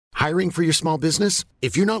Hiring for your small business?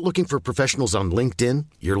 If you're not looking for professionals on LinkedIn,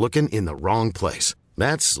 you're looking in the wrong place.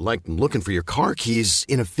 That's like looking for your car keys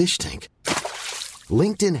in a fish tank.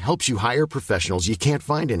 LinkedIn helps you hire professionals you can't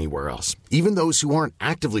find anywhere else, even those who aren't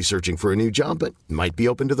actively searching for a new job but might be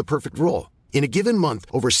open to the perfect role. In a given month,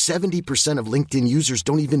 over 70% of LinkedIn users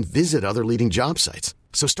don't even visit other leading job sites.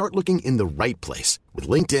 So start looking in the right place. With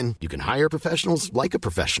LinkedIn, you can hire professionals like a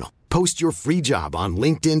professional. Post your free job on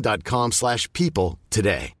linkedin.com/people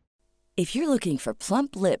today. If you're looking for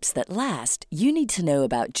plump lips that last, you need to know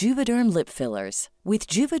about Juvederm lip fillers. With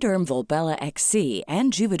Juvederm Volbella XC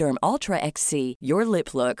and Juvederm Ultra XC, your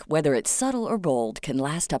lip look, whether it's subtle or bold, can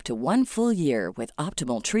last up to 1 full year with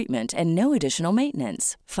optimal treatment and no additional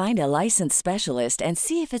maintenance. Find a licensed specialist and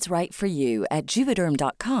see if it's right for you at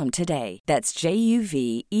Juvederm.com today. That's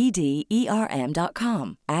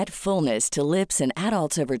JUVEDERM.com. Add fullness to lips in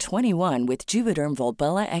adults over 21 with Juvederm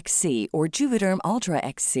Volbella XC or Juvederm Ultra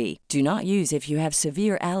XC. Do not use if you have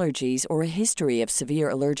severe allergies or a history of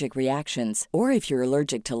severe allergic reactions, or if you're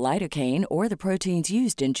allergic to lidocaine or the proteins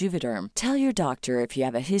used in Juvederm. Tell your doctor if you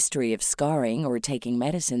have a history of scarring or taking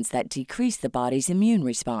medicines that decrease the body's immune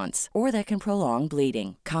response or that can prolong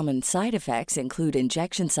bleeding. Common side effects include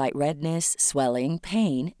injection site redness, swelling,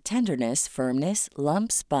 pain, tenderness, firmness,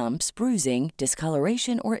 lumps, bumps, bruising,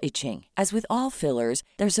 discoloration, or itching. As with all fillers,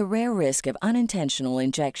 there's a rare risk of unintentional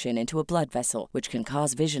injection into a blood vessel, which can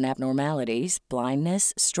cause vision abnormalities,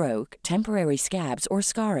 blindness, stroke, temporary scabs, or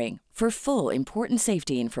scarring. For full, important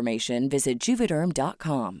safety information, visit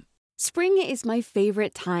Juvederm.com. Spring is my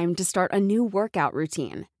favorite time to start a new workout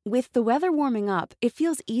routine. With the weather warming up, it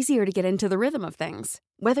feels easier to get into the rhythm of things.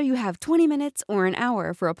 Whether you have 20 minutes or an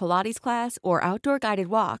hour for a Pilates class or outdoor guided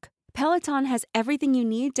walk, Peloton has everything you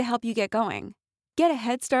need to help you get going. Get a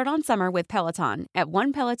head start on summer with Peloton at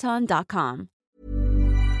onepeloton.com.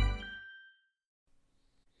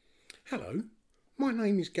 Hello, my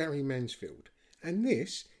name is Gary Mansfield, and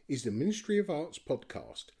this is the Ministry of Arts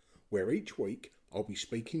podcast, where each week I'll be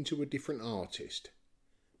speaking to a different artist.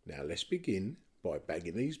 Now let's begin by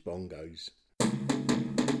bagging these bongos.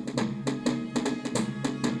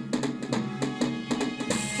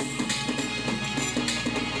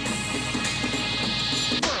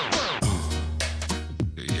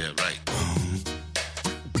 Yeah, right.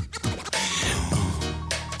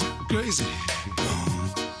 Crazy.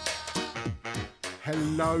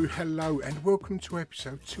 Hello, and welcome to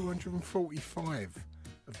episode 245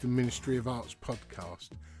 of the Ministry of Arts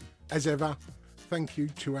podcast. As ever, thank you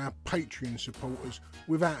to our Patreon supporters,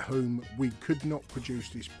 without whom we could not produce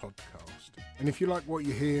this podcast. And if you like what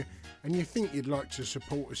you hear and you think you'd like to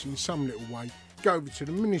support us in some little way, go over to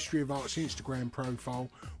the Ministry of Arts Instagram profile,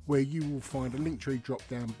 where you will find a Linktree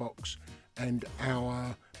drop-down box, and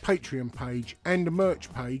our Patreon page and the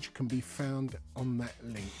merch page can be found on that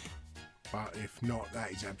link. But if not,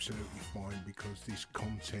 that is absolutely fine, because this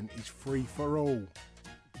content is free for all.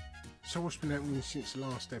 So what's been happening since the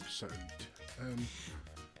last episode?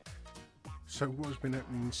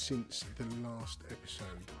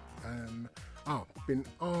 I've been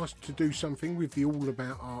asked to do something with the All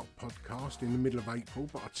About Art podcast in the middle of April,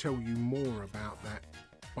 but I'll tell you more about that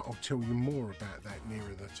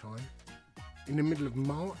nearer the time. In the middle of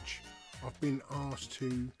March, I've been asked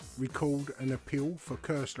to record an appeal for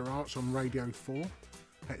Cursor Arts on Radio 4.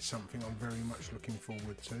 That's something I'm very much looking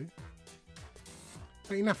forward to.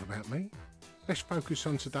 But enough about me. Let's focus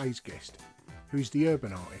on today's guest, who's the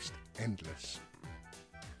urban artist, Endless.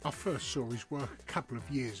 I first saw his work a couple of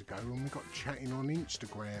years ago when we got chatting on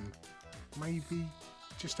Instagram, maybe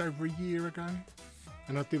just over a year ago.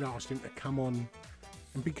 And I did ask him to come on,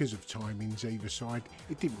 and because of timings either side,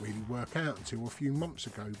 it didn't really work out until a few months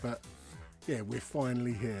ago, but yeah, we're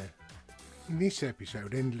finally here. In this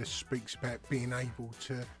episode, Endless speaks about being able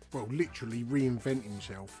to, literally reinvent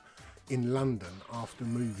himself in London after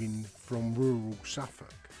moving from rural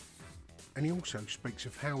Suffolk. And he also speaks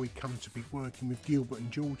of how he come to be working with Gilbert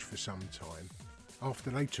and George for some time, after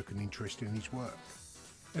they took an interest in his work,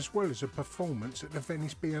 as well as a performance at the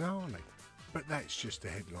Venice Biennale. But that's just the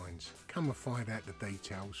headlines. Come and find out the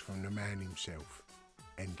details from the man himself,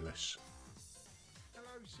 Endless.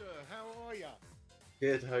 Hello, sir. How are you?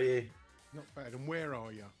 Good, how are you? Not bad. And where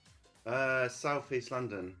are you? South East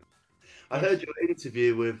London. I heard your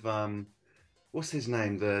interview with what's his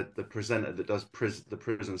name, the presenter that does the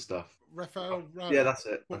prison stuff. Raphael. Yeah, that's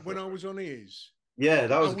it. When I was on his. Yeah,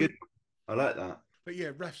 that was good. I like that. But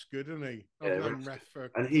yeah, Raf's good, isn't he? Yeah, I've known Raf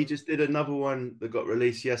for... And he just did another one that got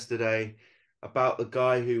released yesterday about the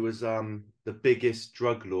guy who was the biggest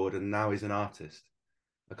drug lord, and now he's an artist.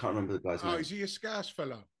 I can't remember the guy's name. Oh, is he a Scouse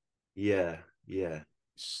fella? Yeah.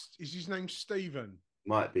 Is his name Stephen?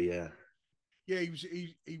 Might be, yeah. Yeah,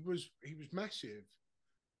 he was massive.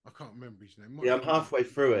 I can't remember his name. Might Yeah, have I'm been. halfway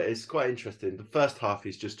through it. It's quite interesting. The first half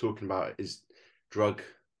he's just talking about drug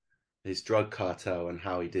his drug cartel and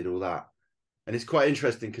how he did all that. And it's quite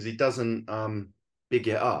interesting because he doesn't big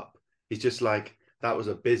it up. He's just like, that was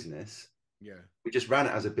a business. Yeah. We just ran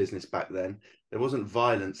it as a business back then. There wasn't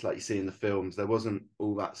violence like you see in the films. There wasn't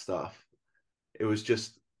all that stuff. It was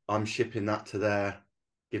just, I'm shipping that to there,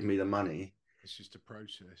 give me the money. It's just a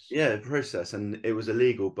process. Yeah, process. And it was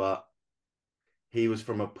illegal, but he was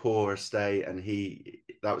from a poor estate and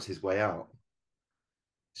that was his way out.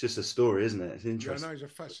 It's just a story, isn't it? It's Yeah, I know interesting. he's a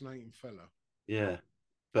fascinating fella. Yeah.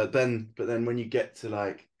 But then when you get to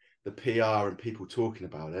like the PR and people talking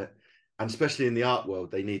about it, and especially in the art world,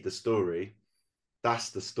 they need the story.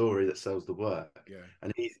 That's the story that sells the work. Yeah.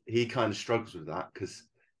 And he kind of struggles with that because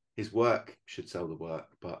his work should sell the work,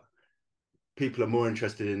 but people are more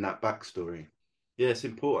interested in that backstory. Yeah, it's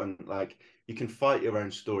important. Like you can fight your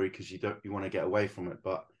own story because you want to get away from it,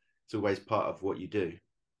 but it's always part of what you do.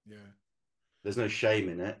 Yeah. There's no shame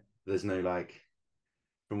in it. There's no like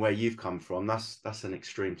from where you've come from. That's an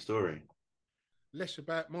extreme story. Less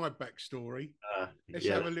about my backstory. Let's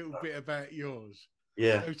Yeah, have a little bit about yours.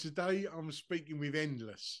 yeah, So today I'm speaking with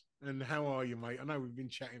Endless. And how are you, mate? I know we've been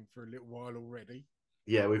chatting for a little while already.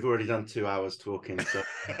 yeah. We've already done 2 hours talking, so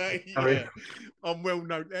Yeah, I'm well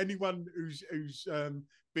known. Anyone who's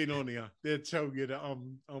been on here, they'll tell you that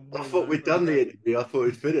I'm I well thought known we'd for done the about interview. I thought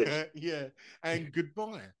we'd finished. yeah, and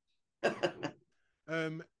goodbye.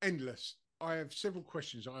 Endless. I have several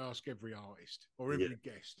questions I ask every artist or Yeah. every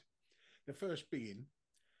guest. The first being,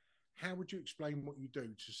 how would you explain what you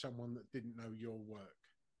do to someone that didn't know your work?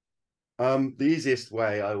 The easiest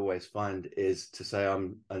way I always find is to say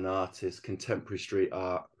I'm an artist, contemporary street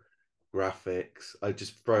art, graphics. I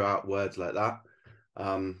just throw out words like that.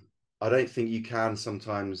 Um, I don't think you can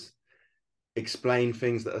sometimes explain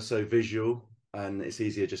things that are so visual, and it's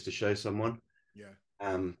easier just to show someone. Yeah,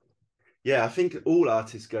 Um, yeah, I think all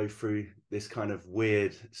artists go through this kind of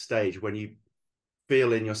weird stage when you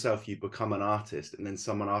feel in yourself you become an artist, and then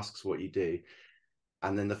someone asks what you do,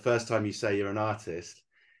 and then the first time you say you're an artist,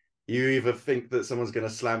 you either think that someone's going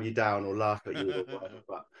to slam you down or laugh at you or whatever.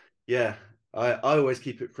 But yeah, I always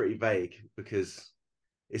keep it pretty vague because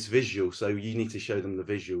it's visual, so you need to show them the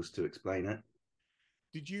visuals to explain it.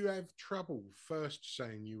 Did you have trouble first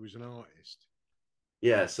saying you was an artist?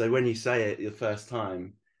 Yeah, so when you say it the first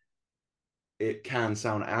time, it can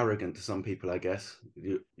sound arrogant to some people, I guess.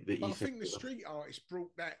 That But you I think, think the street artists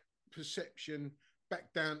brought that perception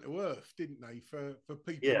back down to earth, didn't they? For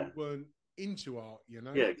people yeah, that weren't into art, you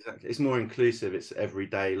know. yeah, exactly. It's more inclusive. It's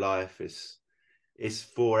everyday life. It's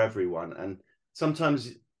for everyone. And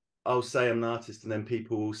sometimes I'll say I'm an artist, and then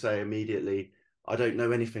people will say immediately, "I don't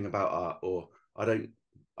know anything about art," or "I don't,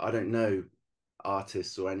 I don't know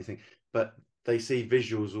artists or anything." But they see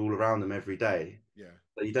visuals all around them every day. Yeah.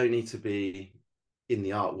 But you don't need to be in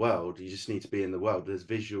the art world. You just need to be in the world. There's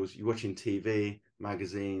visuals. You're watching TV,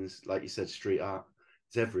 magazines, like you said, street art.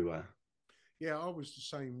 It's everywhere. Yeah, I was the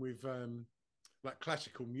same with like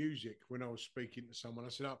classical music. When I was speaking to someone, I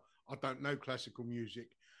said, "Oh, I don't know classical music,"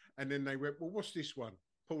 and then they went, "Well, what's this one?"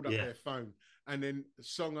 Pulled up Yeah. their phone, and then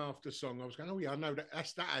song after song, I was going, "Oh yeah, I know that.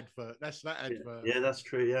 That's that advert. That's that Yeah, advert." yeah, that's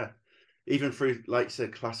true. Yeah, even through, like you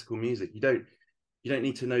said, classical music, you don't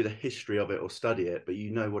need to know the history of it or study it, but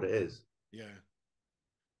you know what it is. Yeah.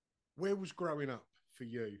 Where was growing up for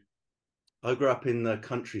you? I grew up in the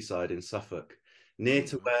countryside in Suffolk, near Oh,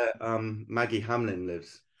 to nice. where Maggie Hamlin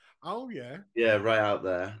lives. Oh yeah. Yeah, right out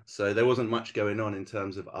there. So there wasn't much going on in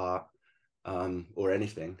terms of art or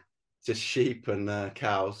anything, just sheep and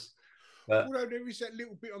cows. But Although there is that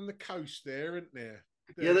little bit on the coast there, isn't there?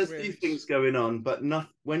 yeah, there's a Where few it's things going on, but not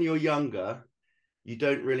when you're younger, you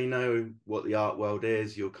don't really know what the art world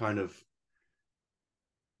is. You're kind of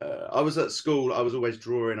I was at school, I was always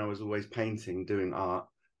drawing, I was always painting, doing art.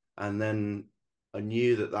 And then I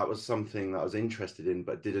knew that that was something that I was interested in,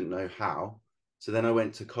 but didn't know how. So then I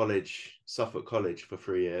went to college, Suffolk College, for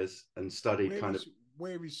 3 years and studied where kind of, is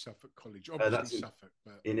where is Suffolk College? Obviously that's Suffolk,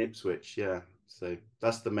 but in Ipswich, yeah. So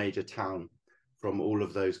that's the major town from all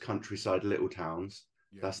of those countryside little towns.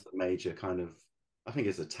 yeah, That's the major kind of, I think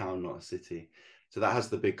it's a town, not a city. So that has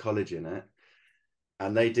the big college in it.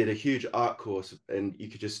 And they did a huge art course, and you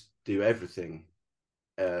could just do everything,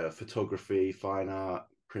 photography, fine art,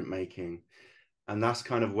 printmaking. And that's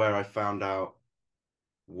kind of where I found out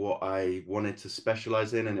what I wanted to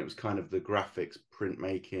specialize in. And it was kind of the graphics,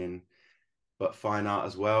 printmaking, but fine art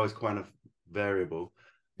as well is kind of variable. yeah.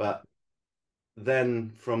 But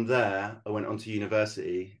then from there, I went on to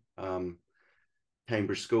university,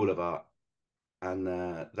 Cambridge School of Art. and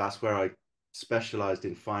that's where I specialized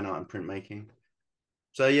in fine art and printmaking.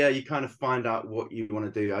 So yeah, you kind of find out what you want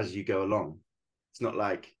to do as you go along. It's not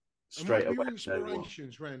like And what straight were away your you know what.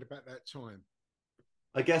 inspirations round about that time?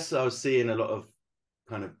 I guess I was seeing a lot of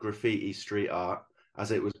kind of graffiti street art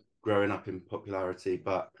as it was growing up in popularity,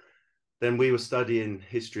 but then we were studying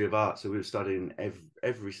history of art, so we were studying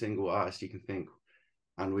every single artist you can think,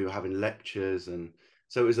 and we were having lectures, and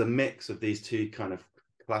so it was a mix of these two kind of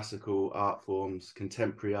classical art forms,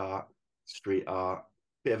 contemporary art, street art,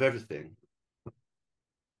 bit of everything.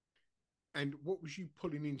 And what was you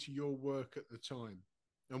pulling into your work at the time?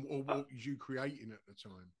 And or what was you creating at the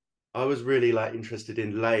time? I was really like interested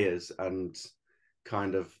in layers and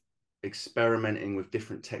kind of experimenting with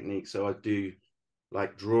different techniques. So I do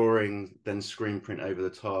like drawing, then screen print over the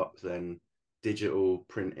top, then digital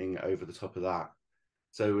printing over the top of that.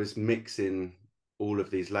 So it was mixing all of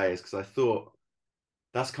these layers because I thought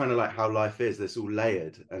that's kind of like how life is. It's all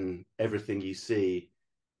layered, and everything you see,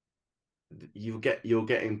 you're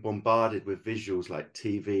getting bombarded with visuals like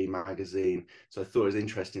TV, magazine. So I thought it was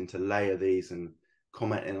interesting to layer these and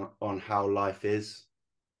commenting on how life is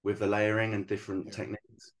with the layering and different Yeah.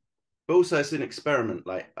 techniques. But also it's an experiment.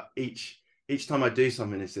 Like each time I do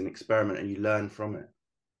something, it's an experiment and you learn from it.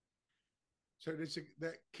 So there's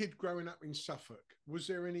that kid growing up in Suffolk. Was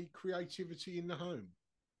there any creativity in the home?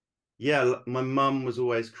 Yeah, my mum was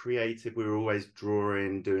always creative. We were always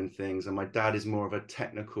drawing, doing things, and my dad is more of a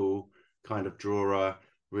technical kind of drawer,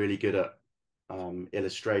 really good at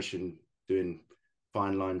illustration, doing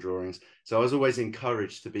fine line drawings. So I was always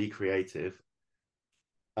encouraged to be creative.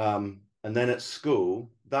 And then at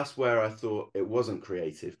school, that's where I thought it wasn't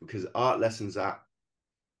creative because art lessons at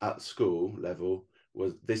school level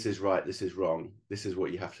was this is right, this is wrong, this is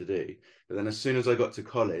what you have to do. But then as soon as I got to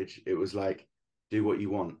college, it was like do what you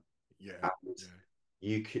want. Yeah, And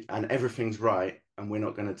yeah. and everything's right, and we're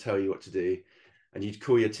not going to tell you what to do. And you'd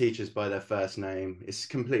call your teachers by their first name. It's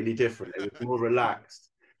completely different. It was more relaxed,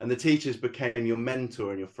 and the teachers became your mentor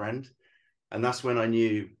and your friend. And that's when I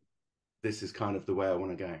knew this is kind of the way I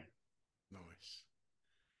want to go. Nice.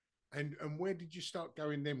 And where did you start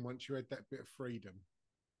going then once you had that bit of freedom?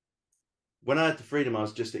 When I had the freedom, I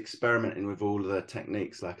was just experimenting with all the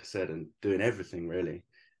techniques, like I said, and doing everything really,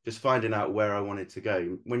 just finding out where I wanted to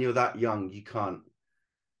go. When you're that young, you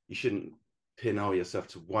shouldn't pinhole yourself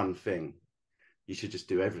to one thing. You should just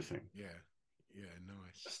do everything. Yeah, yeah,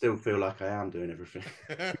 I still feel like I am doing everything.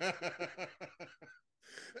 nice.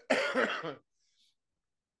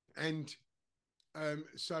 And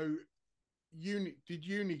so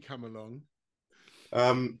uni come along?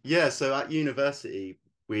 Yeah, so at university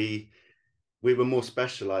we were more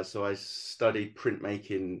specialized, so I studied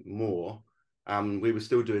printmaking more. We were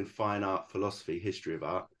still doing fine art, philosophy, history of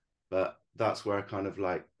art, but that's where I kind of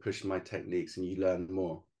like pushed my techniques and you learn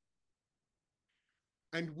more.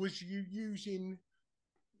 And was you using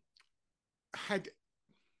had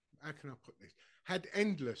how can I put this? Had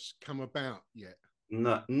Endless come about yet?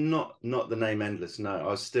 Not the name Endless,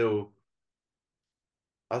 no.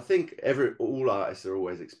 I think all artists are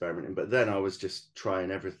always experimenting, but then I was just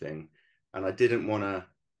trying everything, and I didn't want to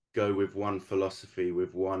go with one philosophy,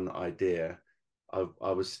 with one idea.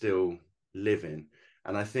 I was still living,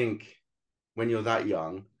 and I think when you're that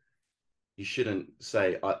young, you shouldn't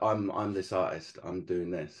say I'm this artist, I'm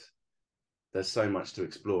doing this. There's so much to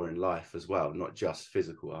explore in life as well, not just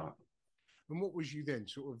physical art. And what was you then,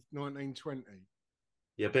 sort of 1920?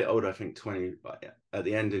 Yeah, a bit older, I think 20, at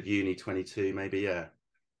the end of uni, 22 maybe, yeah.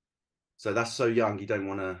 So that's so young, you don't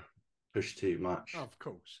want to push too much. Oh, of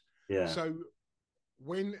course. Yeah. So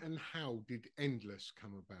when and how did Endless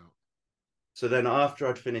come about? So then after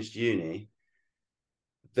I'd finished uni,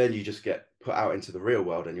 then you just get put out into the real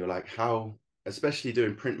world and you're like, how, especially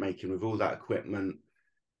doing printmaking with all that equipment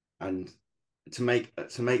and to make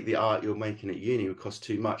the art you're making at uni would cost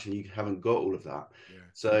too much and you haven't got all of that. Yeah.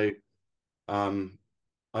 So um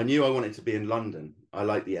I knew I wanted to be in London. I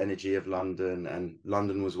like the energy of London, and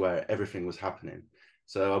London was where everything was happening.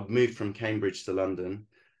 So I moved from Cambridge to London,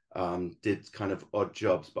 did kind of odd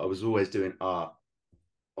jobs, but I was always doing art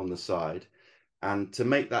on the side. And to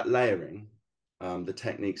make that layering, the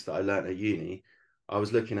techniques that I learned at uni, I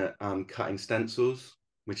was looking at cutting stencils,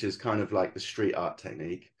 which is kind of like the street art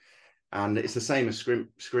technique. And it's the same as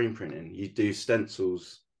screen printing. You do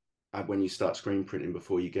stencils when you start screen printing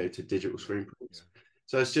before you go to digital Yeah. screen prints. Yeah.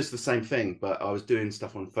 So it's just the same thing, but I was doing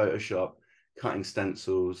stuff on Photoshop, cutting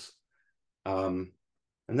stencils. And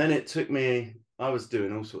then it took me, I was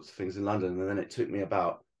doing all sorts of things in London. And then it took me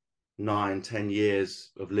about 9, 10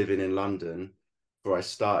 years of living in London before I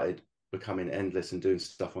started becoming endless and doing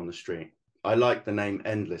stuff on the street. I like the name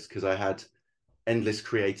Endless because I had endless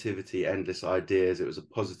creativity, endless ideas. It was a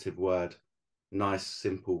positive word, nice,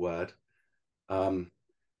 simple word.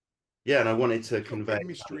 Yeah, and I wanted to It's got a convey bit of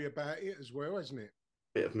kind of mystery about it as well, hasn't it?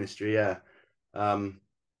 bit of mystery. Yeah. Um,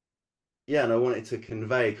 yeah, and I wanted to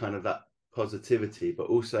convey kind of that positivity, but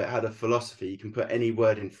also it had a philosophy. You can put any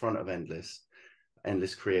word in front of endless,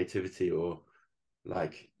 endless creativity, or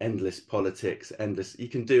like endless politics, endless. You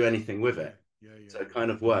can do anything with Yeah, it. yeah, So yeah, it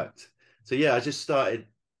kind of worked. So yeah, I just started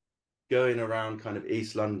going around kind of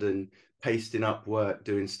East London, pasting up work,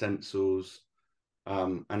 doing stencils.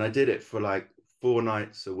 And I did it for like 4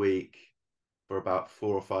 nights a week for about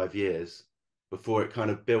 4 or 5 years before it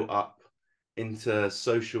kind of built up into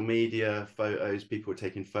social media photos. People were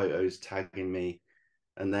taking photos, tagging me,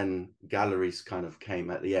 and then galleries kind of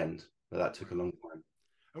came at the end. But that took a Wow. long time.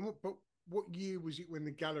 And what year was it when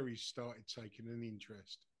the galleries started taking an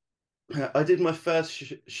interest? I did my first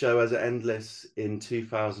show as an Endless in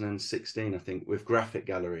 2016, I think, with Graphic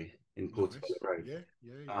Gallery in Portobello Nice. Road. Yeah,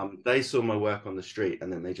 yeah, yeah. They saw my work on the street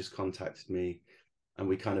and then they just contacted me and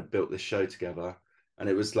we kind of built this show together. And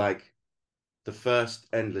it was like the first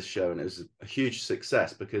Endless show and it was a huge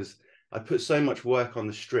success because I put so much work on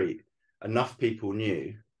the street, enough people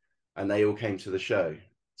knew and they all came to the show.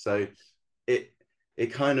 So Nice. it it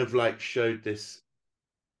kind of like showed this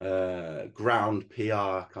ground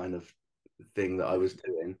PR kind of thing that I Yeah. was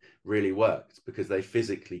doing really worked because they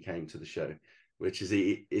physically came to the show, which is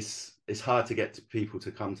it's hard to get to people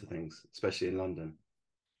to come to things, especially in London.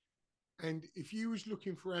 And if you was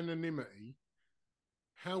looking for anonymity,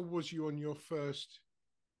 how was you on your first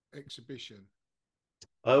exhibition?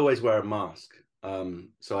 I always wear a mask,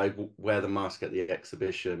 so I wear the mask at the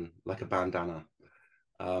exhibition like a bandana,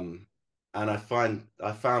 um, and I found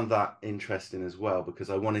that interesting as well because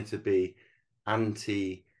I wanted to be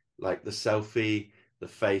anti like the selfie, the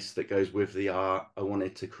face that goes with the art. I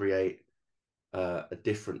wanted to create a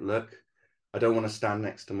different look. I don't want to stand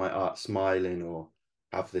next to my art smiling or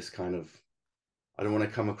have this kind of. I don't want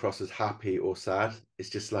to come across as happy or sad. It's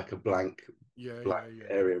just like a Yeah, blank yeah, yeah.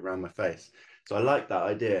 area around my face. So I like that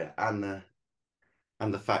idea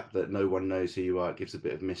and the fact that no one knows who you are. It gives a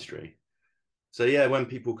bit of mystery. So yeah, when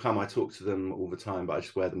people come, I talk to them all the time, but I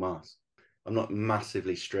just wear the mask. I'm not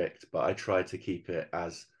massively strict, but I try to keep it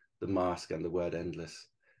as the mask and the word endless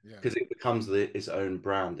Yeah, because it becomes its own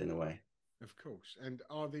brand in a way. of course. And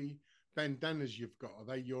are the bandanas you've got, are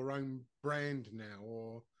they your own brand now,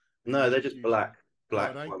 or are you No, they're just just using?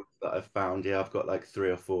 Are black they? ones that I've found. Yeah, I've got like 3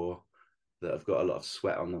 or 4 that have got a lot of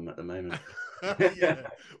sweat on them at the moment. Yeah,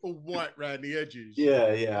 all white round the edges. Yeah,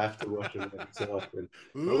 I have to wash them every so often.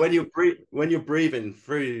 But Ugh. when you're breathing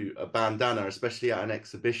through a bandana, especially at an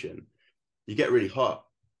exhibition, you get really hot,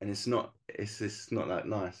 and it's not that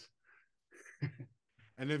nice.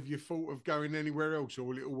 And have you thought of going anywhere else, or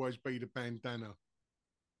will it always be the bandana?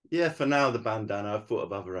 Yeah, for now the bandana. I've thought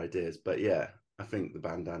of other ideas, but yeah, I think the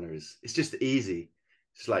bandana is it's just easy.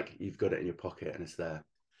 It's like you've got it in your pocket and it's there.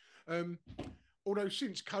 Um, Although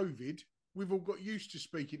since COVID, we've all got used to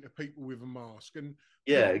speaking to people with a mask, and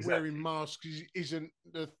Yeah, people wearing exactly. masks isn't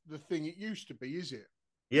the thing it used to be, is it?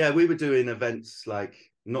 Yeah, we were doing events like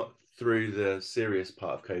not through the serious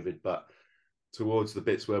part of COVID, but towards the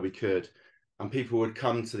bits where we could. And people would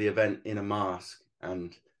come to the event in a mask,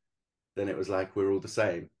 and then it was like we're all the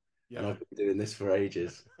same. And Yeah. I've been doing this for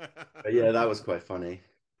ages. But yeah, that was quite funny.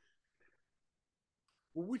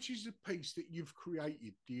 Well, which is the piece that you've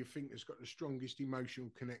created, do you think has got the strongest emotional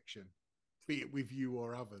connection, be it with you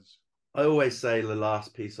or others? I always say the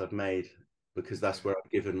last piece I've made because that's Yeah, where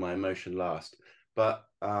I've given my emotion last. But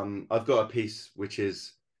I've got a piece which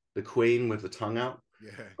is the Queen with the tongue out.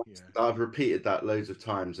 yeah, yeah, I've repeated that loads of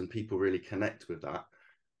times, and people really connect with that.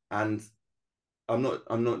 And I'm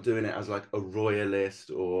not doing it as like a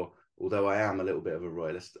royalist, or although I am a little bit of a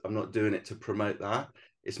royalist, I'm not doing it to promote that.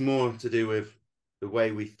 It's more to do with the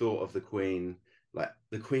way we thought of the Queen. Like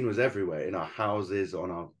the Queen was everywhere in our houses,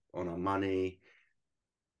 on our money.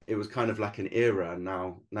 It was kind of like an era, and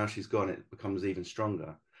now she's gone, it becomes even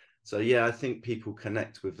stronger. So yeah, I think people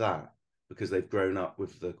connect with that because they've grown up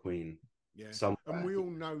with the Queen yeah. And somewhere. we all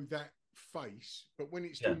know that face, but when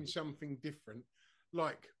it's Yeah, doing something different,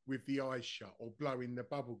 like with the eyes shut or blowing the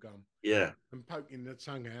bubble gum yeah, and poking the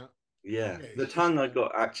tongue out, yeah. yeah, The it's just tongue I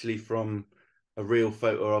got actually from a real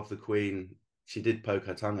photo of the Queen. She did poke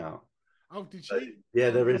her tongue out. oh, did So, she?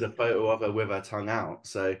 yeah, Oh, there is a right. photo of her with her tongue out.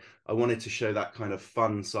 So I wanted to show that kind of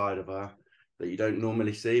fun side of her that you don't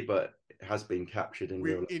normally see, but it has been captured in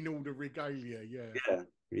real With life. in all the regalia, yeah. Yeah,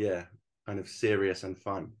 yeah, kind of serious and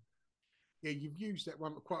fun. Yeah, you've used that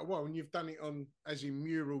one for quite a while, and you've done it on as in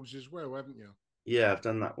murals as well, haven't you? Yeah, I've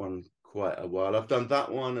done that one quite a while. I've done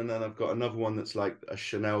that one, and then I've got another one that's like a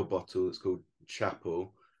Chanel bottle that's called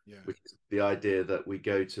Chapel, which is the idea that we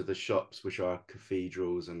go to the shops, which are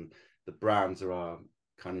cathedrals, and the brands are our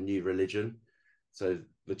kind of new religion. So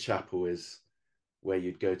the chapel is where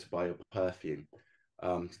you'd go to buy your perfume.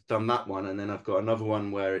 Done that one, and then I've got another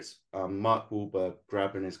one where it's Mark Wahlberg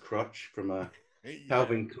grabbing his crotch from a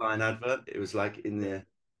Calvin Klein advert. It was like in the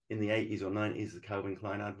 80s or 90s, the Calvin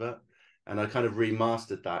Klein advert. And I kind of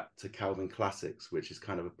remastered that to Calvin Classics, which is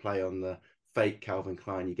kind of a play on the fake Calvin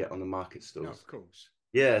Klein you get on the market stores. Of course.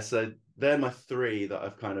 Yeah, so they're my three that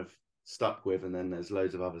I've kind of stuck with, and then there's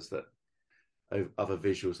loads of others that other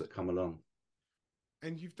visuals that come along.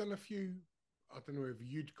 And you've done a few, I don't know if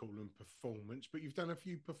you'd call them performance, but you've done a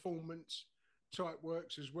few performance type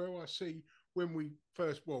works as well. I see when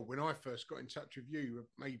I first got in touch with you,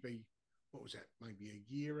 maybe, what was that? Maybe a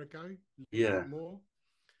year ago? Yeah. More?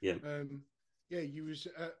 Yeah. You was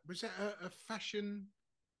that a fashion?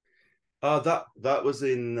 Oh, that was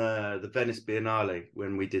in the Venice Biennale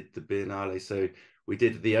when we did the Biennale. So we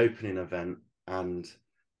did the opening event, and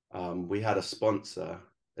we had a sponsor,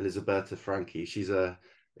 Elisabetta Franchi. She's a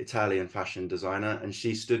Italian fashion designer, and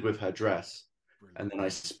she stood with her dress. Brilliant. And then I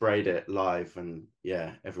sprayed it live, and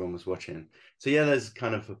yeah, everyone was watching. So yeah, there's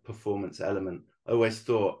kind of a performance element. I always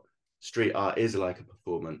thought street art is like a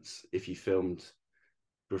performance. If you filmed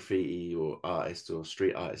graffiti or artists or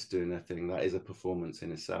street artists doing their thing, that is a performance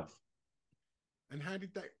in itself. And how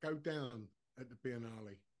did that go down at the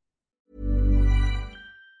Biennale?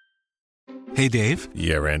 Hey, Dave.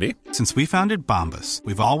 Yeah, Randy. Since we founded Bombas,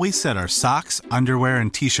 we've always said our socks, underwear,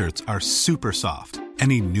 and T-shirts are super soft.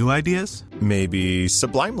 Any new ideas? Maybe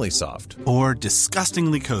sublimely soft. Or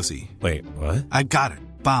disgustingly cozy. Wait, what? I got it.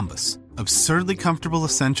 Bombas. Absurdly comfortable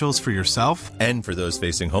essentials for yourself and for those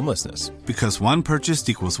facing homelessness. Because one purchased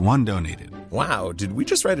equals one donated. Wow, did we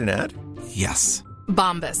just write an ad? Yes.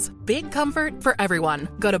 Bombas. Big comfort for everyone.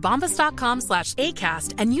 Go to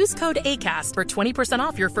bombas.com/ACAST and use code ACAST for 20%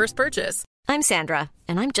 off your first purchase. I'm Sandra,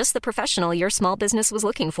 and I'm just the professional your small business was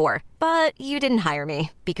looking for. But you didn't hire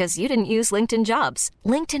me because you didn't use LinkedIn Jobs.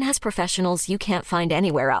 LinkedIn has professionals you can't find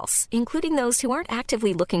anywhere else, including those who aren't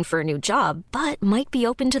actively looking for a new job, but might be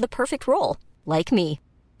open to the perfect role, like me.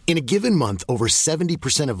 In a given month, over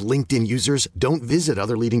 70% of LinkedIn users don't visit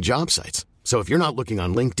other leading job sites. So if you're not looking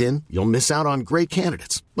on LinkedIn, you'll miss out on great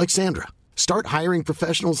candidates like Sandra. Start hiring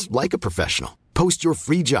professionals like a professional. Post your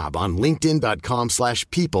free job on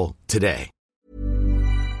linkedin.com/people today.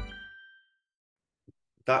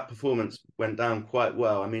 That performance went down quite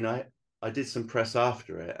well. I mean, I did some press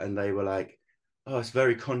after it, and they were like, "Oh, it's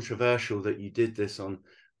very controversial that you did this on."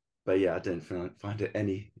 But yeah, I didn't find it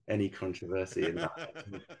any controversy in that.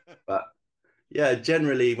 But yeah,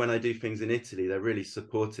 generally when I do things in Italy, they're really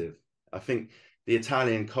supportive. I think the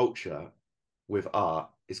Italian culture with art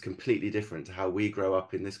is completely different to how we grow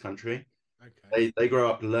up in this country. Okay. They grow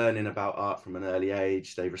up learning about art from an early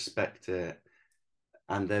age. They respect it,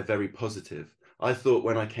 and they're very positive. I thought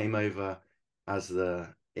when I came over as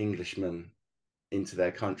the Englishman into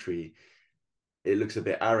their country, it looks a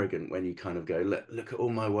bit arrogant when you kind of go, look at all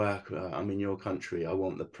my work. I'm in your country. I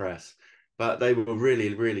want the press. But they were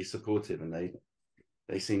really, really supportive, and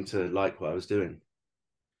they seemed to like what I was doing.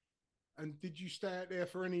 And did you stay out there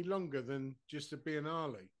for any longer than just the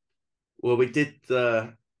Biennale? Well, we did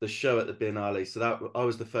the show at the Biennale. So that I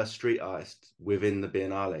was the first street artist within the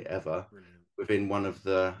Biennale ever. Brilliant. Within one of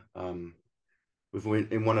the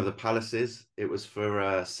in one of the palaces. It was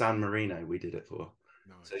for San Marino. We did it for.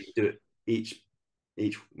 Nice. So you do it. Each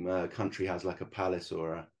country has like a palace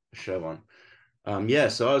or a show on.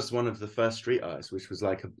 So I was one of the first street artists, which was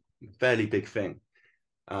like a fairly big thing.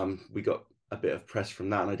 We got a bit of press from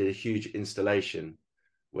that, and I did a huge installation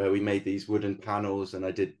where we made these wooden panels, and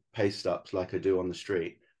I did paste ups like I do on the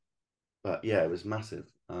street. But yeah, it was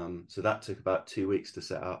massive. So that took about 2 weeks to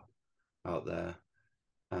set up out there,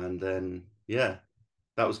 and then yeah,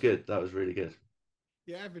 that was good. That was really good.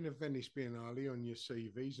 Yeah, having a Venice Biennale on your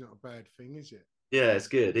CV is not a bad thing, is it? Yeah, it's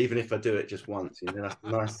good. Even if I do it just once, that's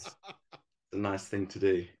nice. It's a nice thing to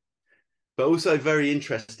do. But also very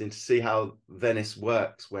interesting to see how Venice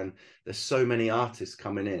works when there's so many artists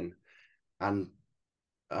coming in, and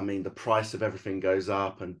I mean the price of everything goes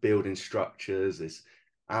up, and building structures is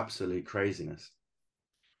absolute craziness.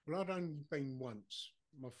 Well, I'd only been once.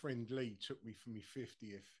 My friend Lee took me for my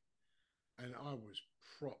 50th, and I was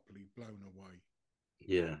properly blown away.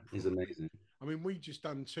 Yeah, he's amazing. I mean, we just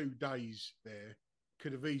done 2 days there.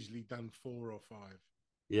 Could have easily done 4 or 5.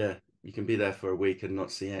 Yeah, you can be there for a week and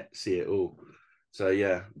not see it all. So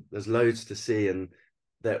yeah, there's loads to see, and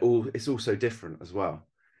it's all so different as well.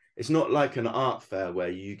 it's not like an art fair where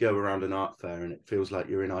you go around an art fair and it feels like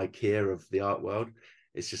you're in IKEA of the art world.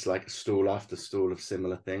 It's just like stall after stall of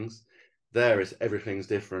similar things. There is everything's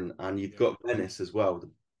different, and you've got Venice as well, the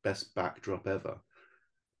best backdrop ever.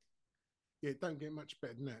 Yeah, it don't get much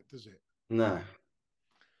better than that, does it? No.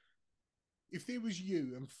 If there was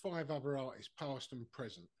you and 5 other artists, past and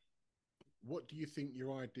present, what do you think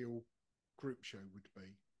your ideal group show would be?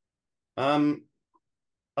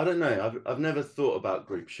 I don't know. I've never thought about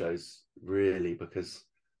group shows really, because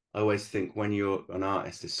I always think when you're an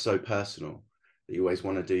artist, it's so personal that you always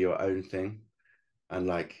want to do your own thing. And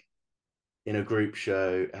like in a group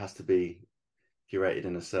show, it has to be curated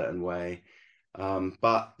in a certain way.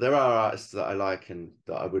 But there are artists that I like and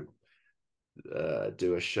that I would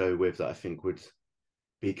do a show with that I think would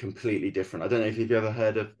be completely different. I don't know if you've ever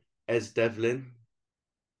heard of Ez Devlin.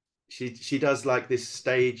 She does like this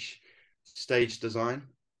stage design,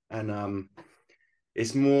 and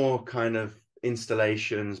it's more kind of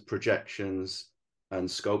installations, projections, and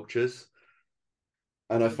sculptures.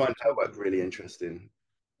 And I While you're find her work talking, really interesting.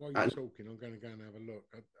 while you're And talking, I'm going to go and have a look.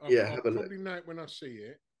 yeah, I'll have a look. probably know it when I see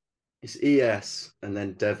it. It's ES and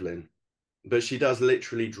then Devlin, but she does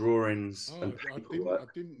literally drawings and Oh, I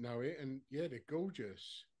paperwork. didn't know it, and yeah, they're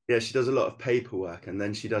gorgeous. Yeah, she does a lot of paperwork, and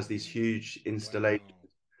then she does these huge installation Wow,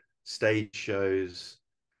 stage shows.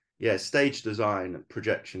 Yeah, stage design,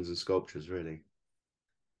 projections, and sculptures. Really,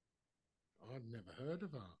 I'd never heard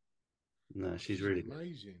of her. no, she's She's really good.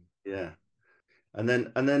 amazing. Yeah, and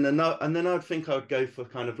then I'd think I would go for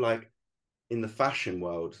kind of like in the fashion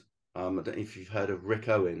world. I don't know if you've heard of Rick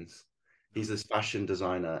Owens. No. He's this fashion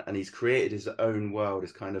designer, and he's created his own world.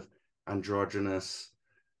 It's kind of androgynous.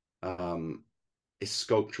 Um, it's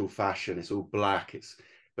sculptural fashion. It's all black.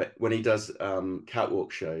 But when he does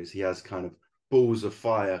catwalk shows, he has kind of balls of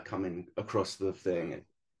fire coming across the thing. Wow.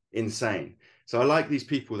 Insane. So I like these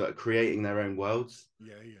people that are creating their own worlds,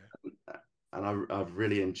 Yeah, yeah. and I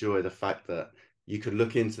really enjoy the fact that you could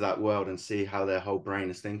look into that world and see how their whole brain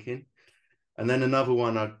is thinking. And then another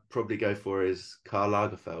one I'd probably go for is Karl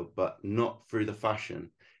Lagerfeld, but not through the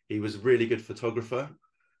fashion. He was a really good photographer.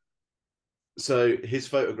 So his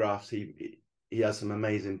photographs, he has some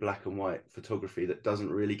amazing black and white photography that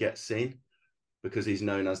doesn't really get seen because he's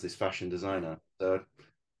known as this fashion designer. So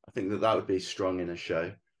I think that would be strong in a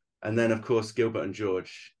show. And then of course Gilbert and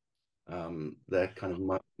George, they're kind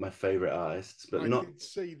of my favorite artists, but I not. did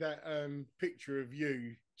see that picture of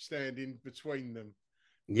you standing between them.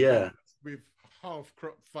 Yeah, with half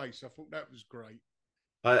cropped face. I thought that was great.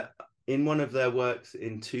 I in one of their works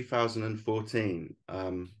in 2014,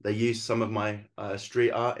 they used some of my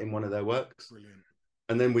street art in one of their works, Brilliant.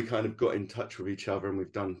 and then we kind of got in touch with each other, and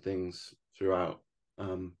we've done things throughout.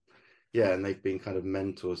 Yeah, and they've been kind of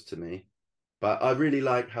mentors to me. But I really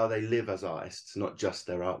like how they live as artists, not just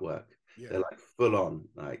their artwork. Yeah. They're like full on,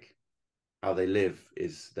 like how they live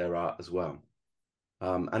is their art as well.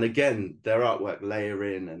 And again, their artwork layer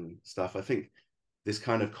in and stuff. I think this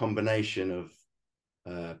kind of combination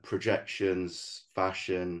of projections,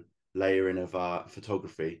 fashion, layering of art,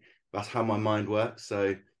 photography, that's how my mind works.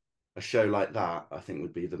 So a show like that, I think,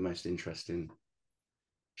 would be the most interesting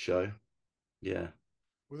show. Yeah.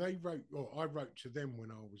 Well, I wrote to them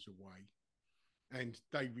when I was away, and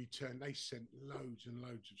they returned. They sent loads and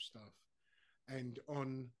loads of stuff. And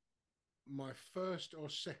on my first or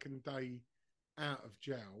second day out of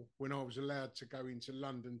jail, when I was allowed to go into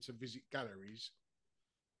London to visit galleries,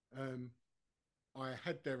 I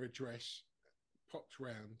had their address, popped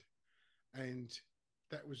round, and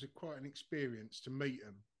that was quite an experience to meet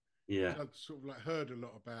them. Yeah. I'd sort of like heard a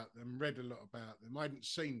lot about them, read a lot about them. I hadn't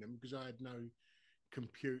seen them because I had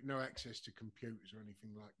no access to computers or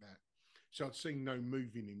anything like that. So I'd seen no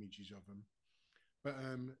moving images of them. But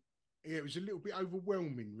yeah, it was a little bit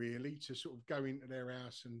overwhelming, really, to sort of go into their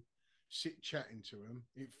house and sit chatting to them.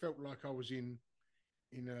 It felt like I was in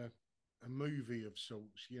a movie of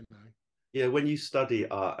sorts, you know. Yeah, when you study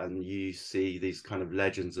art and you see these kind of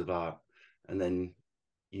legends of art, and then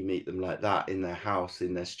you meet them like that in their house,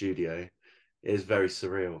 in their studio, it is very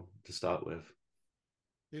surreal to start with.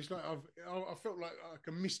 It's like I felt like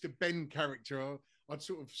a Mr. Ben character. I'd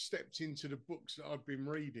sort of stepped into the books that I'd been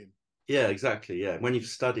reading. Yeah, exactly. Yeah, when you've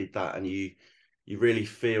studied that and you really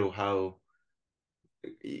feel how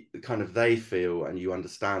kind of they feel and you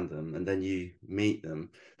understand them, and then you meet them.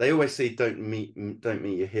 They always say don't meet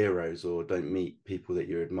your heroes or don't meet people that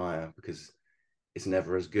you admire, because it's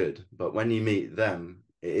never as good. But when you meet them,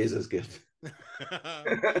 it is as good.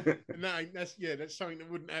 No, that's something that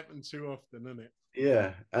wouldn't happen too often, isn't it?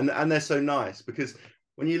 Yeah, and they're so nice, because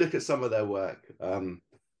when you look at some of their work,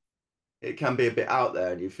 it can be a bit out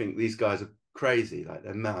there, and you think these guys are crazy, like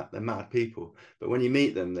they're mad people. But when you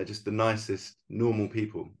meet them, they're just the nicest, normal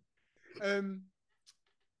people.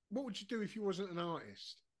 What would you do if you wasn't an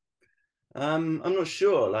artist? I'm not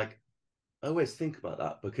sure. Like, I always think about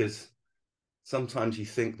that because sometimes you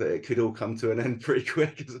think that it could all come to an end pretty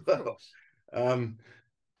quick as Of well. course.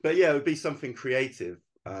 But yeah, it would be something creative,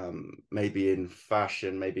 maybe in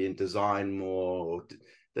fashion, maybe in design more.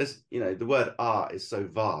 There's, the word art is so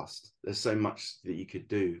vast. There's so much that you could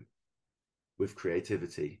do with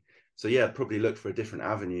creativity. So yeah, probably look for a different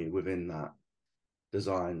avenue within that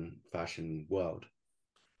design fashion world.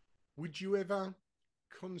 Would you ever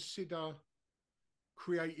consider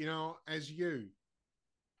creating art as you,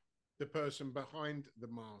 the person behind the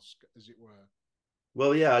mask, as it were?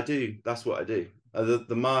 Well, yeah, I do. That's what I do.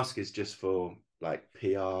 The mask is just for like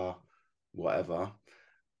PR, whatever.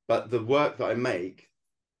 But the work that I make,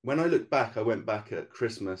 when I look back, I went back at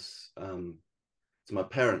Christmas to my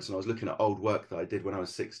parents and I was looking at old work that I did when I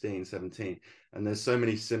was 16, 17. And there's so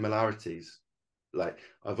many similarities. Like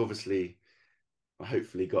I've obviously,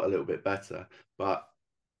 hopefully got a little bit better, but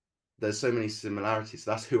there's so many similarities.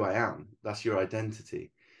 That's who I am. That's your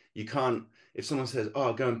identity. You can't, if someone says,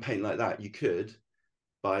 oh, go and paint like that, you could,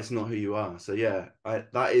 but it's not who you are. So yeah,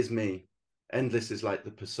 that is me. Endless is like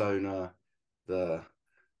the persona, the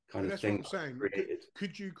kind And of that's what thing I'm saying. created.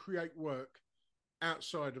 Could you create work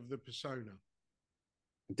outside of the persona?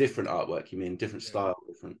 Different artwork, you mean? Different Yeah. style,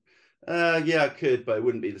 different. Yeah, I could, but it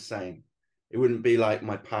wouldn't be the same. It wouldn't be like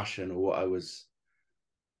my passion or what I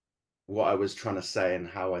was trying to say and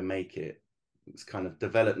how I make it. It's kind of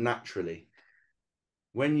developed naturally.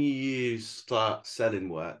 When you start selling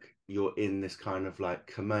work, you're in this kind of like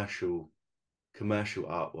commercial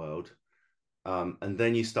art world. And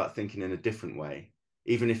then you start thinking in a different way.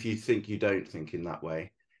 Even if you think you don't think in that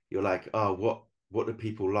way, you're like, oh, what do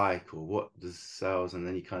people like, or what does sales? And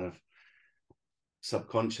then you kind of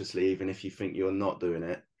subconsciously, even if you think you're not doing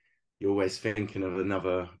it, you're always thinking of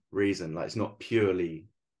another reason. Like it's not purely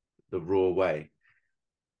the raw way.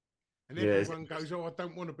 And Yeah. everyone goes, oh, I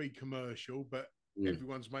don't want to be commercial, but Mm.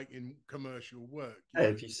 everyone's making commercial work. Hey,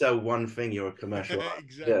 if you sell one thing, you're a commercial artist.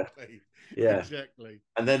 Exactly. Yeah. Exactly.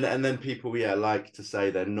 And then people, yeah, like to say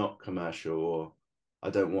they're not commercial, or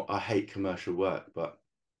I hate commercial work, but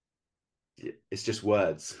it's just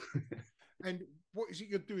words. And what is it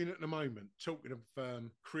you're doing at the moment? Talking of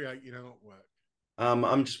creating artwork.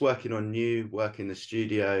 I'm just working on new work in the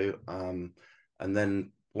studio. And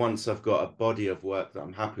then once I've got a body of work that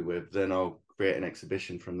I'm happy with, then I'll create an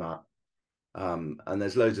exhibition from that. And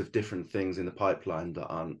there's loads of different things in the pipeline that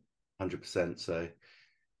aren't 100%. So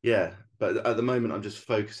yeah, but at the moment I'm just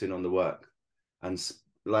focusing on the work. And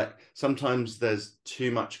like sometimes there's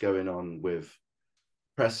too much going on with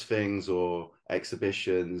press things or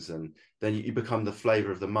exhibitions, and then you become the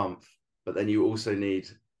flavor of the month, but then you also need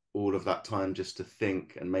all of that time just to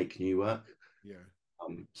think and make new work. Yeah.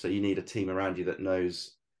 So you need a team around you that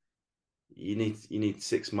knows you need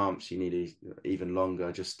 6 months, you need even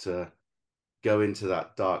longer just to go into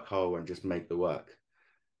that dark hole and just make the work.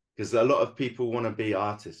 Because a lot of people want to be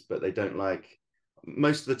artists, but they don't like,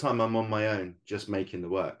 most of the time I'm on my own just making the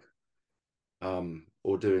work,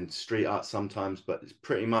 or doing street art sometimes, but it's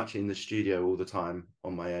pretty much in the studio all the time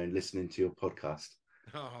on my own, listening to your podcast.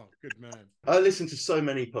 Oh, good man. I listen to so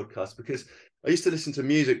many podcasts because I used to listen to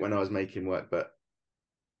music when I was making work, but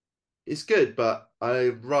it's good, but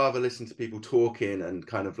I'd rather listen to people talking and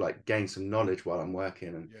kind of like gain some knowledge while I'm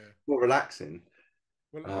working, and Yeah. more relaxing.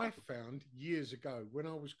 Well, I found years ago when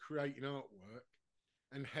I was creating artwork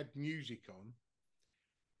and had music on,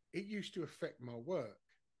 it used to affect my work.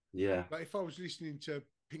 Yeah. Like if I was listening to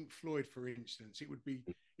Pink Floyd, for instance, it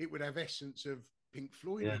would have essence of Pink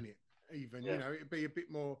Floyd Yeah. in it. Even Yeah. it'd be a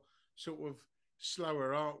bit more sort of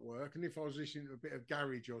slower artwork. And if I was listening to a bit of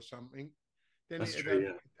garage or something, then That's it'd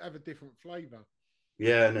true. have a different flavour.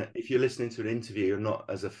 Yeah, and if you're listening to an interview, you're not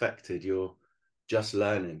as affected. You're just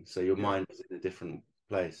learning, so your Yeah. mind is in a different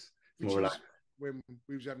place. It's Which more is relaxed. when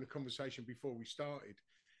we was having a conversation before we started.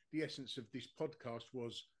 The essence of this podcast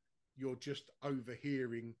was you're just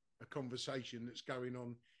overhearing a conversation that's going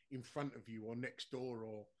on in front of you or next door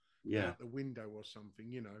or Yeah, out the window or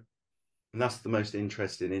something. and that's the most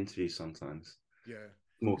interesting interview sometimes. Yeah.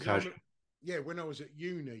 More 'Cause casual. when I was at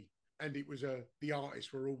uni and it was the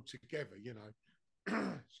artists were all together.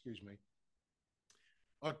 Excuse me.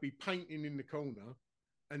 I'd be painting in the corner,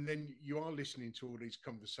 and then you are listening to all these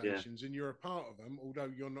conversations, and you're a part of them, although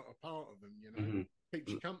you're not a part of them.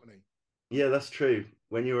 Keeps you company. Yeah, that's true.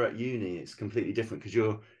 When you're at uni, it's completely different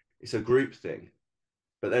because it's a group thing.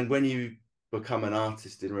 But then when you become an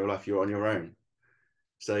artist in real life, you're on your own.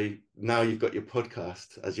 So now you've got your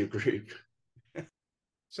podcast as your group.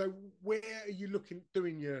 So where are you looking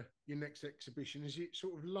doing your next exhibition? Is it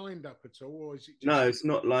sort of lined up at all, or is it just... No, it's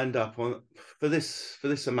not lined up on for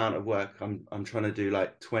this amount of work. I'm trying to do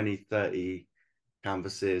like 20, 30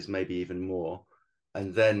 canvases, maybe even more,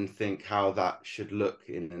 and then think how that should look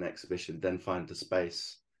in an exhibition, then find the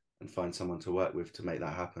space and find someone to work with to make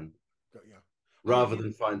that happen. Got you. Rather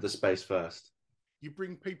than find the space first. You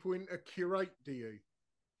bring people in to curate, do you?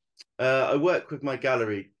 I work with my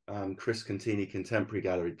gallery, Chris Contini Contemporary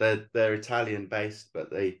Gallery. They're Italian based,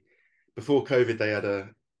 but before COVID they had a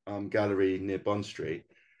gallery near Bond Street,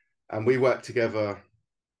 and we work together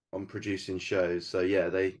on producing shows. So yeah,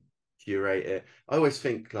 they curate it. I always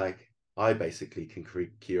think like I basically can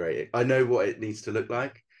curate it. I know what it needs to look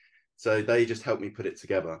like, so they just help me put it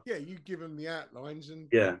together. Yeah, you give them the outlines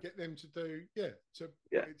and get them to do put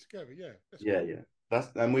it together. Yeah, that's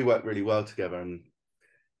cool. And we work really well together, and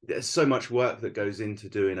there's so much work that goes into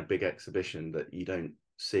doing a big exhibition that you don't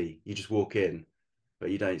see. You just walk in, but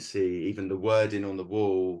you don't see. Even the wording on the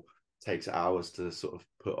wall takes hours to sort of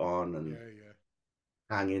put on, and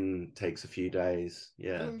hanging takes a few days.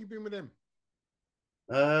 Yeah. How long have you been with them?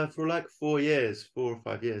 For like 4 or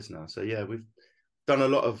 5 years now. So yeah, we've done a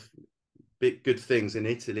lot of good things in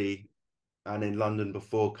Italy and in London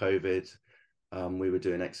before COVID. We were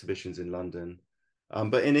doing exhibitions in London,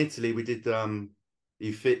 but in Italy we did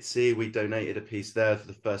Uffizi. We donated a piece there for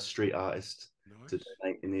the first street artist to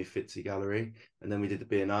donate in the Uffizi gallery, and then we did the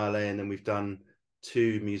Biennale, and then we've done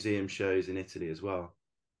 2 museum shows in Italy as well.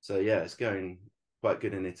 So yeah, it's going quite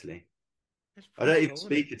good in Italy. I don't even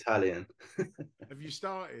speak Italian. Have you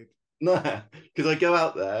started? No, because I go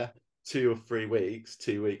out there 2 or 3 weeks,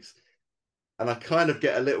 2 weeks, and I kind of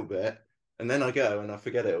get a little bit, and then I go and I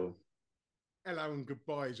forget it all. Hello and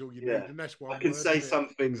goodbye is all you need, and that's why I can say some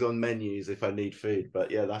things on menus if I need food,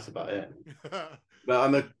 but yeah, that's about it. But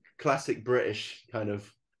I'm a classic British kind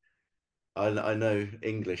of. I know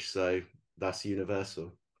English, so that's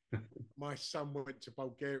universal. My son went to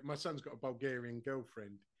Bulgaria. My son's got a Bulgarian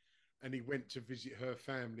girlfriend, and he went to visit her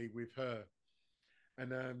family with her,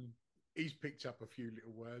 and he's picked up a few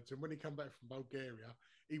little words. And when he come back from Bulgaria,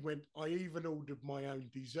 he went, "I even ordered my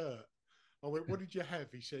own dessert." I went, "What did you have?"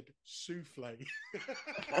 He said, "Souffle."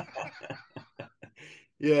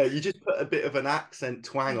 Yeah, you just put a bit of an accent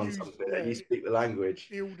twang on something and you speak the language.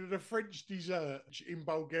 He ordered a French dessert in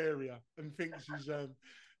Bulgaria and thinks he's a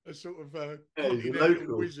sort of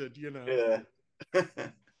continental wizard, you know. Yeah.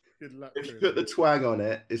 Good luck. If you put the twang on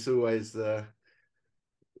it, it's always the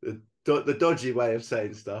dodgy way of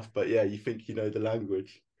saying stuff. But yeah, you think you know the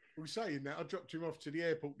language. Well, saying that, I dropped him off to the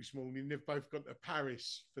airport this morning. They've both gone to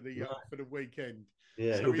Paris for the weekend.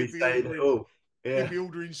 Yeah, so he'll be saying it all. Yeah. He'll be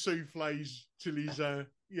ordering souffles till he's till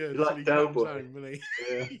like he Del comes Boy. home, will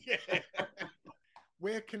he? Yeah.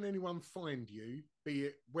 Where can anyone find you, be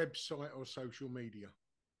it website or social media?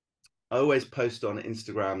 I always post on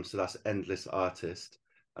Instagram, so that's Endless Artist,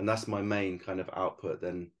 and that's my main kind of output.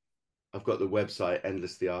 Then I've got the website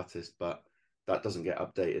Endless the Artist, but that doesn't get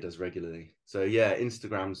updated as regularly. So yeah,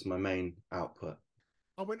 Instagram's my main output.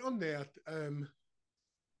 I went on there a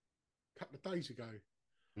couple of days ago.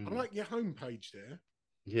 I like your homepage there.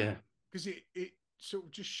 Yeah. Because it sort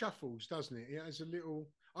of just shuffles, doesn't it? It has a little...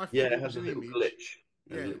 I thought it it has was a an little image. glitch.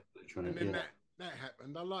 Yeah. A little glitch on and it, then that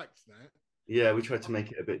happened. I liked that. Yeah, we tried to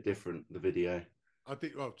make it a bit different, the video. I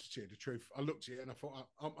did, well, to tell you the truth, I looked at it and I thought,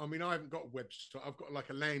 I mean, I haven't got a website. I've got like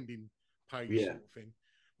a landing page sort of thing.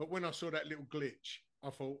 But when I saw that little glitch, I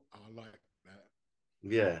thought, I like that.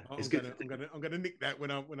 Yeah, it's good. I'm gonna nick that when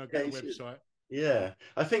I get a website. Yeah,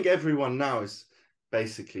 I think everyone now is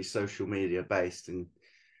basically social media based, and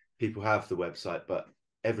people have the website, but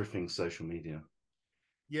everything's social media.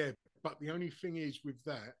 Yeah, but the only thing is with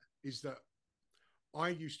that is that I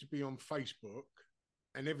used to be on Facebook,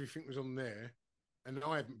 and everything was on there, and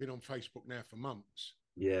I haven't been on Facebook now for months.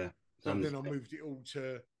 Yeah, so then I moved it all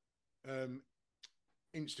to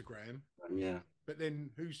Instagram. Yeah, but then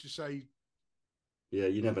who's to say? Yeah,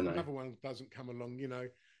 you never know. Another one doesn't come along, you know.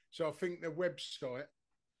 So I think the website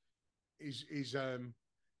is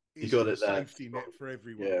you got it there. Safety net for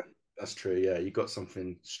everyone. Yeah, that's true. Yeah, you got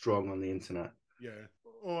something strong on the internet. Yeah.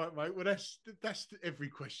 All right, mate. Well, that's every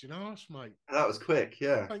question I asked, mate. That was quick.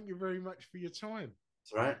 Yeah. Thank you very much for your time.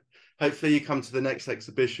 That's all right. Hopefully, you come to the next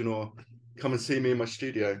exhibition or come and see me in my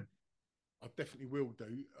studio. I definitely will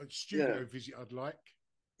do a studio visit. I'd like.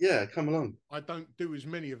 Yeah, come along. I don't do as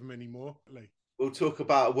many of them anymore, Lee. We'll talk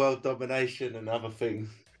about world domination and other things.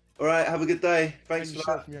 All right, have a good day. Thanks for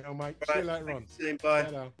that. Mate. Right, see you later on. See you. Bye.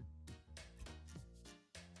 Hello.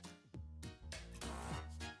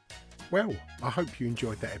 Well, I hope you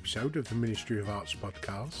enjoyed that episode of the Ministry of Arts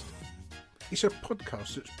podcast. It's a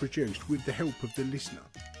podcast that's produced with the help of the listener.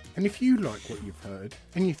 And if you like what you've heard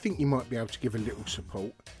and you think you might be able to give a little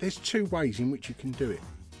support, there's 2 ways in which you can do it.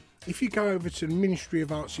 If you go over to the Ministry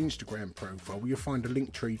of Art's Instagram profile, you'll find a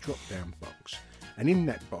Linktree drop-down box. And in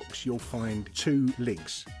that box, you'll find 2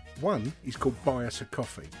 links. One is called Buy Us a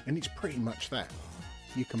Coffee, and it's pretty much that.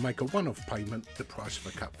 You can make a one-off payment, the price of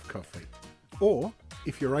a cup of coffee. Or,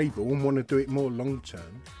 if you're able and want to do it more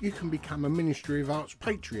long-term, you can become a Ministry of Art's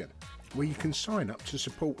Patreon, where you can sign up to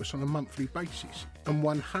support us on a monthly basis. And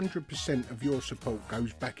 100% of your support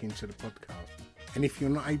goes back into the podcast. And if you're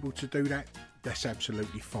not able to do that, that's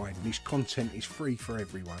absolutely fine. This content is free for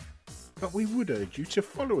everyone. But we would urge you to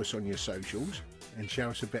follow us on your socials and show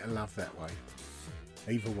us a bit of love that way.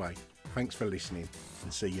 Either way, thanks for listening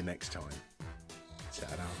and see you next time.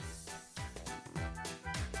 Ta-da.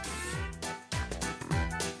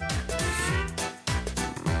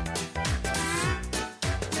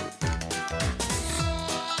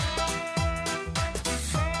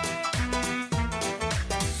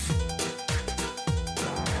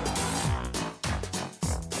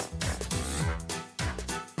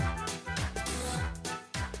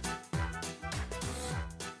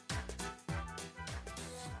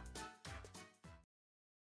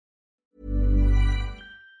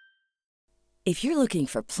 If you're looking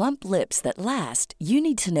for plump lips that last, you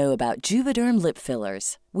need to know about Juvederm lip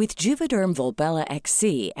fillers. With Juvederm Volbella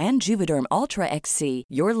XC and Juvederm Ultra XC,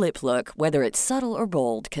 your lip look, whether it's subtle or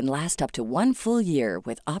bold, can last up to 1 full year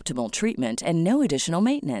with optimal treatment and no additional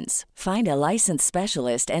maintenance. Find a licensed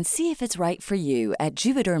specialist and see if it's right for you at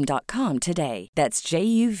Juvederm.com today. That's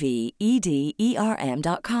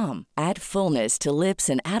JUVEDERM.com. Add fullness to lips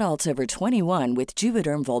in adults over 21 with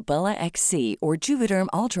Juvederm Volbella XC or Juvederm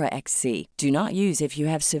Ultra XC. Do not use if you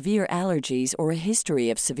have severe allergies or a history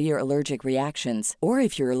of severe allergic reactions, or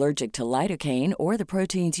if you're allergic to lidocaine or the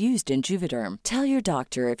proteins used in Juvederm. Tell your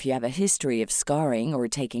doctor if you have a history of scarring or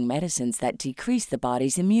taking medicines that decrease the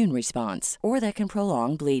body's immune response or that can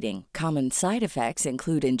prolong bleeding. Common side effects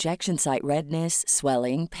include injection site redness,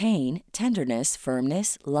 swelling, pain, tenderness,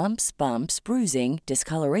 firmness, lumps, bumps, bruising,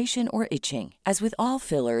 discoloration, or itching. As with all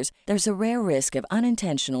fillers, there's a rare risk of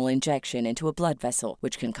unintentional injection into a blood vessel,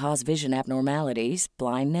 which can cause vision abnormalities,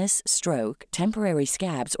 blindness, stroke, temporary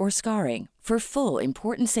scabs, or scarring. For full,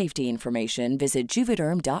 important safety information, visit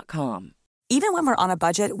Juvederm.com. Even when we're on a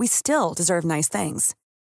budget, we still deserve nice things.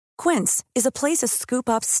 Quince is a place to scoop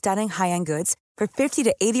up stunning high-end goods for 50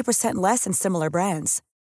 to 80% less than similar brands.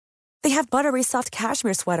 They have buttery soft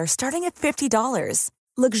cashmere sweaters starting at $50,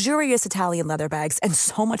 luxurious Italian leather bags, and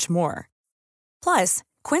so much more. Plus,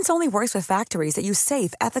 Quince only works with factories that use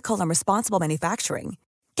safe, ethical, and responsible manufacturing.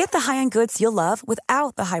 Get the high-end goods you'll love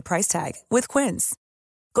without the high price tag with Quince.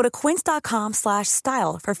 Go to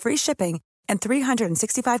quince.com/style for free shipping and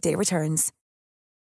 365-day returns.